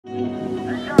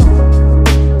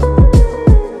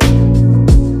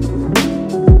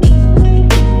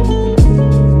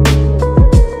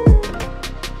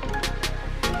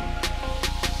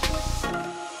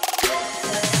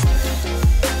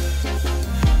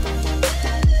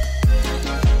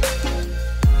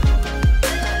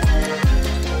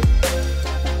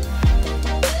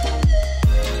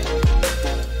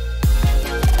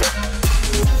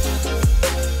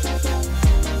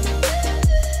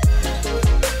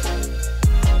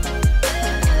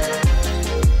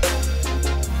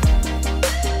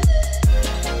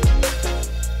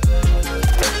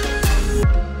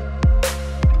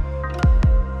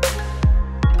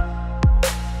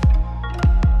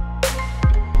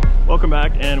Welcome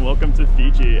back and welcome to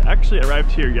Fiji. Actually, I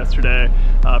arrived here yesterday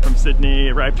from Sydney.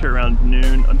 Arrived here around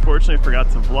noon. Unfortunately, I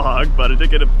forgot to vlog, but I did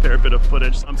get a fair bit of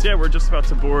footage. So yeah, we're just about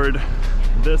to board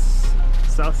this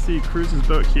South Sea Cruises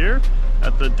boat here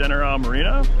at the Denarau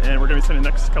Marina, and we're going to be spending the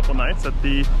next couple nights at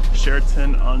the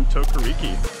Sheraton on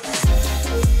Tokoriki.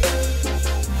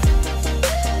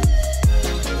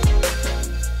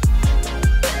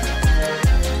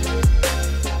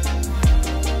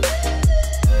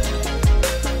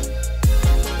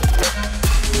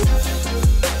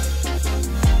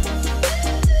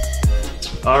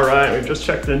 All right, we've just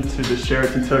checked into the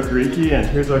Sheraton Tokoriki, and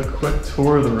here's a quick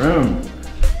tour of the room.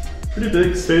 Pretty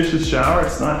big, spacious shower.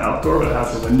 It's not outdoor, but it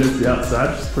has a window to the outside,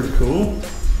 which is pretty cool.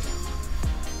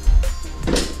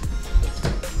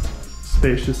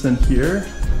 Spacious in here.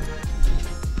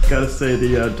 Gotta say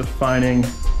the defining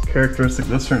characteristic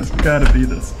of this room has gotta be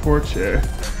this porch here.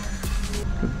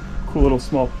 Cool little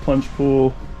small plunge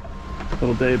pool,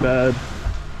 little day bed,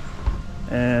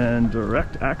 and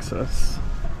direct access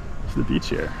to the beach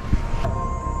here.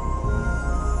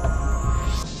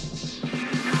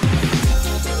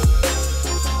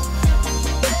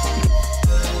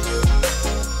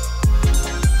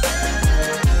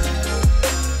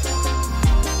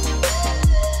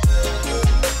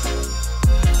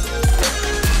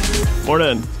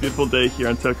 Morning, it's a beautiful day here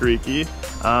on Tokoriki.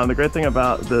 The great thing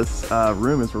about this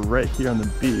room is we're right here on the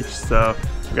beach. So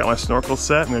I got my snorkel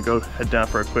set. I'm gonna go head down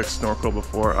for a quick snorkel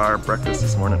before our breakfast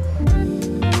this morning.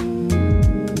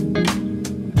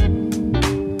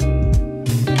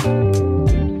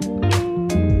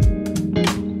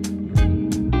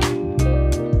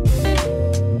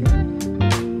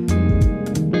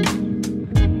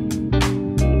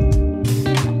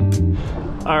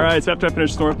 Alright, so after I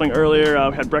finished snorkeling earlier,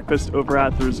 we had breakfast over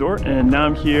at the resort, and now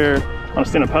I'm here on a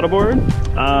stand-up paddleboard.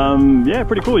 Yeah,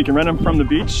 pretty cool. You can rent them from the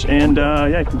beach, and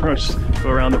yeah, you can pretty much go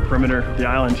around the perimeter of the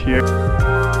island here.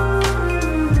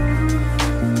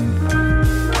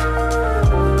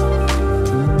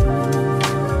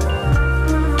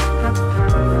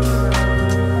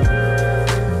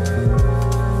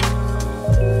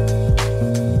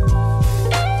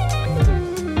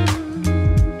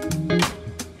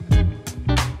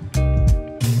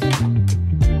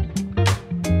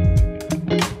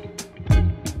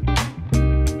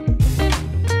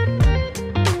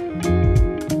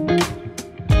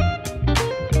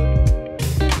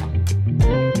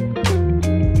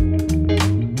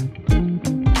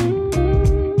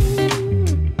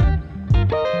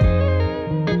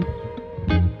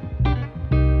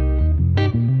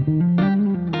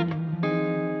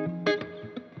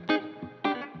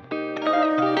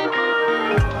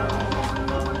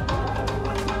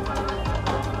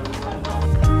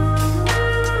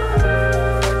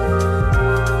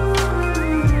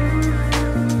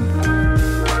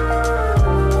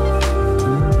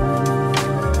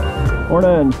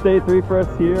 Morning, day 3 for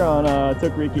us here on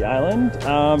Tokoriki Island.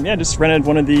 Yeah, just rented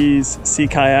one of these sea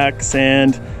kayaks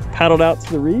and paddled out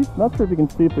to the reef. Not sure if you can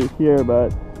see through here,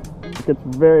 but it gets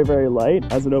very, very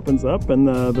light as it opens up, and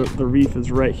the reef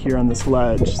is right here on this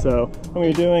ledge. So what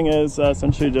we're doing is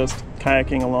essentially just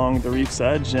kayaking along the reef's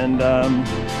edge, and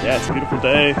yeah, it's a beautiful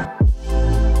day.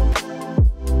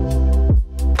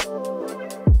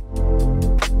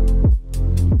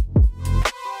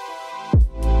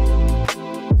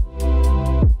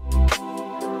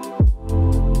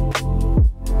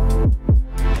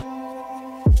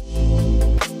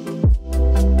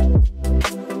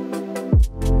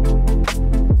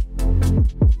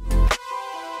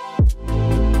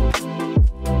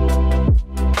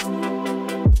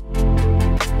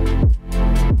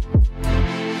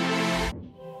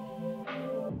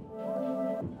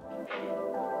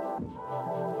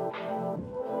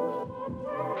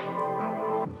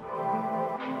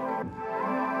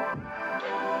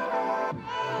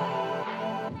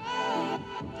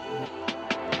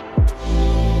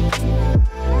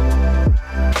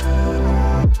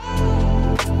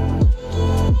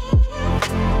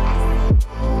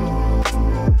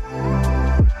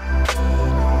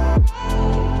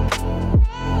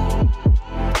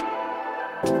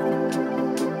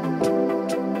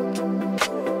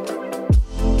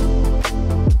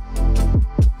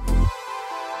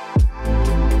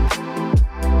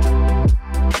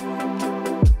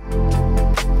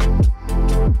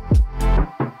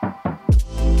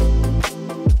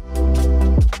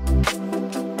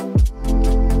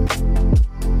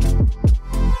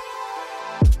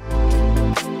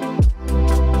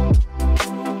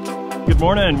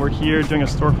 morning. We're here doing a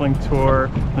snorkeling tour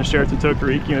on the share to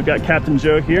Tokoriki. We've got Captain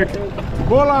Joe here.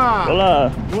 Bola!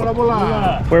 Bola! Bola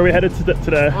bola! Where are we headed to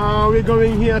today? We're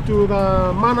going here to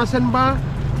the Manasenba.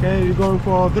 Okay, we're going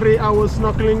for 3 hours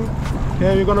snorkeling.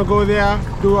 Okay, we're gonna go there,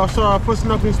 do our first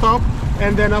snorkeling stop,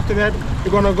 and then after that, we're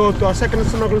gonna go to our second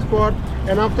snorkeling spot,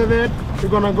 and after that, we're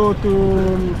gonna go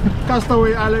to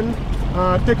Castaway Island,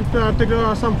 take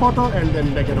some photo, and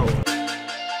then take it home.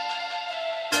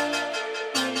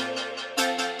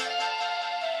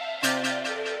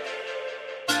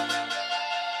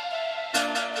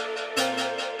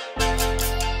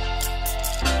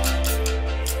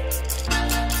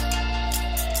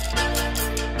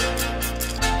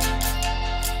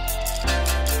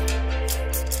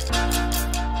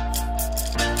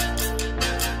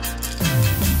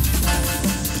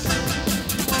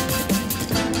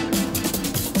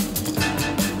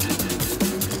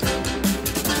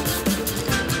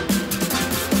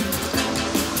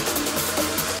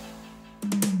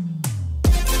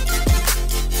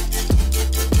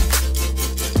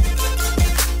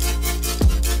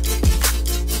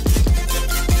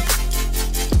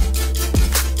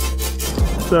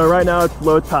 So right now it's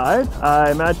low tide. I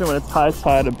imagine when it's high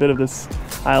tide, a bit of this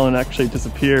island actually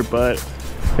disappeared, but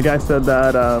the guy said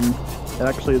that it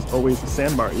actually is always a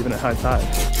sandbar, even at high tide.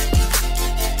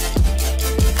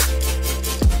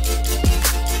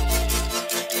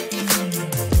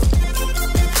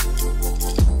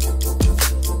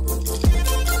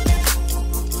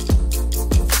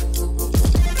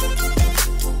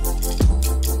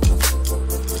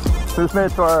 So this made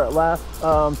it to our last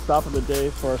stop of the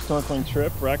day for our snorkeling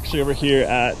trip. We're actually over here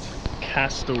at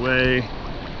Castaway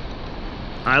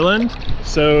Island.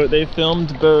 So they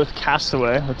filmed both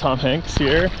Castaway with Tom Hanks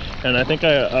here, and I think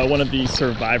one of the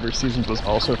Survivor seasons was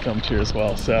also filmed here as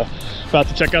well. So about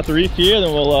to check out the reef here,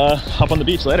 then we'll hop on the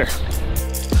beach later.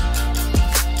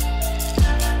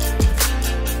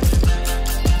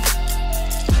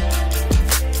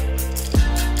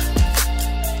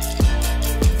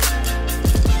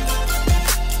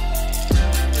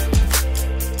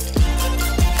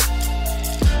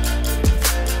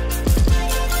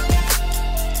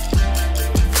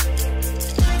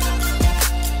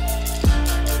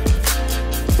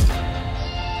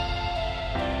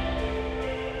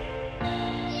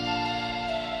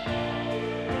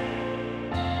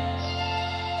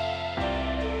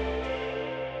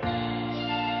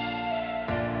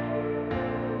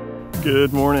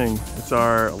 Good morning. It's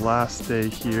our last day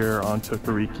here on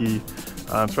Tokoriki.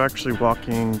 So we're actually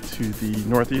walking to the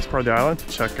northeast part of the island to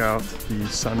check out the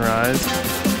sunrise.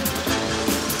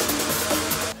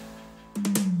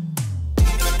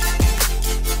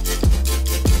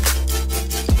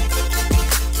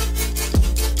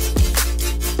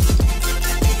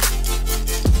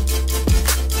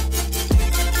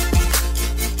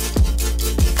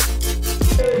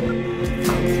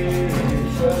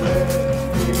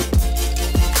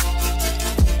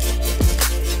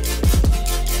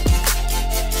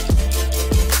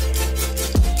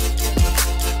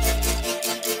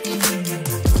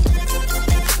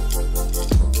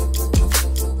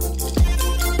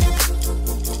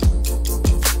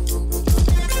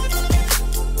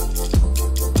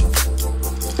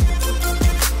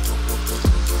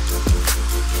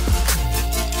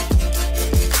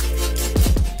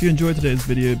 If you enjoyed today's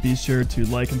video, be sure to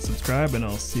like and subscribe, and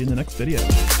I'll see you in the next video.